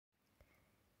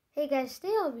Hey guys,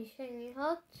 today I'll be showing you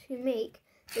how to make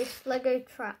this Lego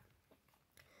trap.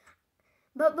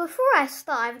 But before I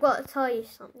start, I've got to tell you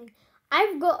something.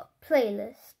 I've got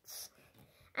playlists.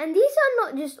 And these are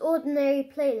not just ordinary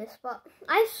playlists, but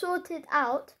I sorted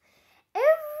out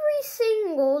every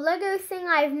single Lego thing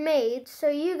I've made so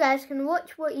you guys can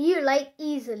watch what you like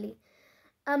easily.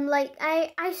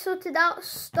 I sorted out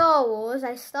Star Wars.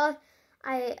 I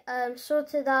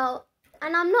sorted out,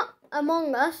 and I'm not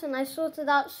Among Us, and I sorted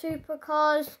out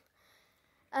supercars,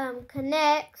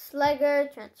 Connects, Lego,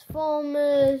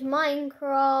 Transformers,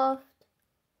 Minecraft,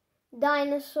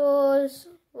 dinosaurs,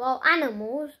 well,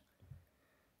 animals,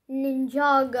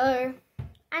 Ninjago,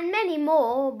 and many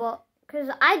more, but because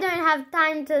I don't have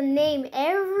time to name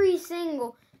every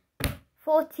single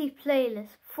 40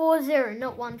 playlists, 40,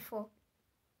 not 14.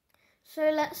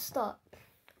 So let's start.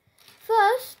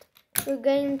 First, we're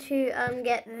going to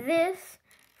get this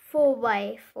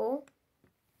 4x4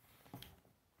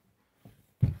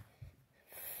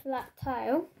 flat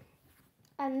tile,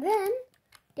 and then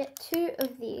get 2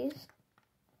 of these,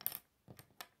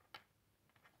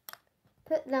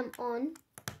 put them on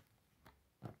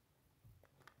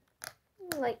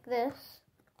like this,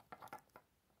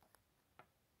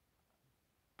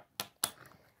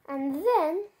 and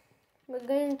then we're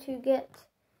going to get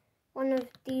one of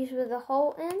these with a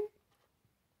hole in,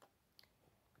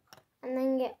 and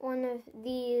then get one of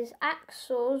these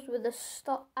axles with a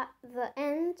stop at the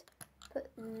end, put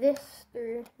this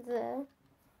through there,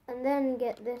 and then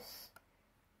get this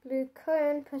blue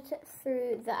cone, put it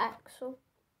through the axle,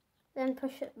 then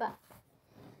push it back.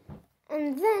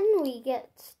 And then we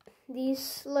get these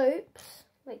slopes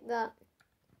like that,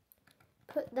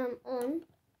 put them on,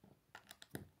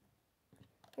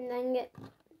 and then get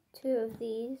 2 of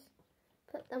these,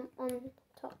 put them on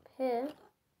top here,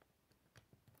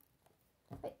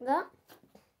 like that.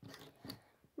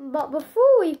 But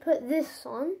before we put this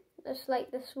on, it's like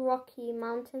this rocky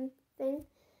mountain thing,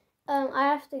 you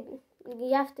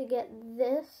have to get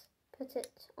this, put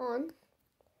it on,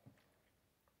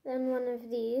 then one of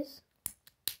these,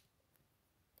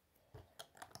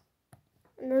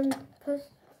 and then put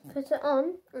it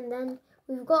on, and then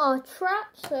we've got our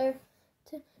trap. So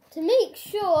to make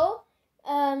sure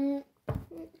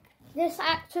this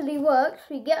actually works,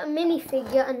 we get a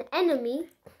minifigure, an enemy.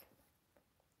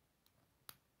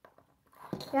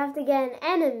 You have to get an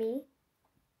enemy.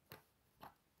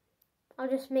 I'll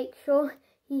just make sure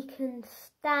he can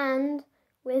stand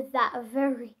with that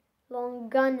very long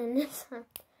gun in his hand,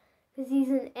 because he's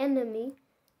an enemy.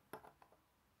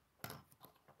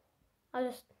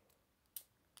 I'll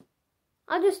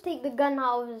just take the gun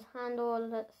out of his hand, or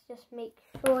let's just make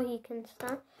sure he can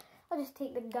stand. I'll just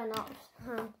take the gun out of his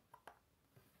hand.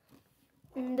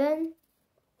 And then,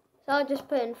 so I'll just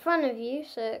put it in front of you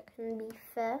so it can be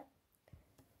fair.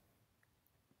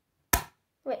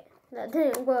 Wait, that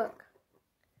didn't work.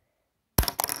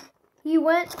 He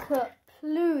went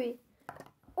kaplooey.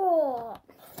 Oh,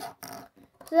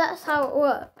 so that's how it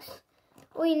works.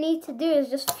 All you need to do is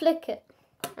just flick it,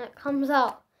 and it comes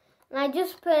out. And I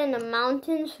just put in a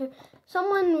mountain, so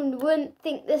someone wouldn't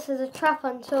think this is a trap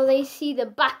until they see the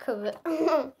back of it.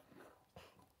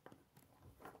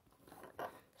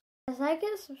 Like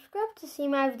it, subscribe to see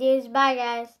my videos. Bye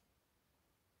guys.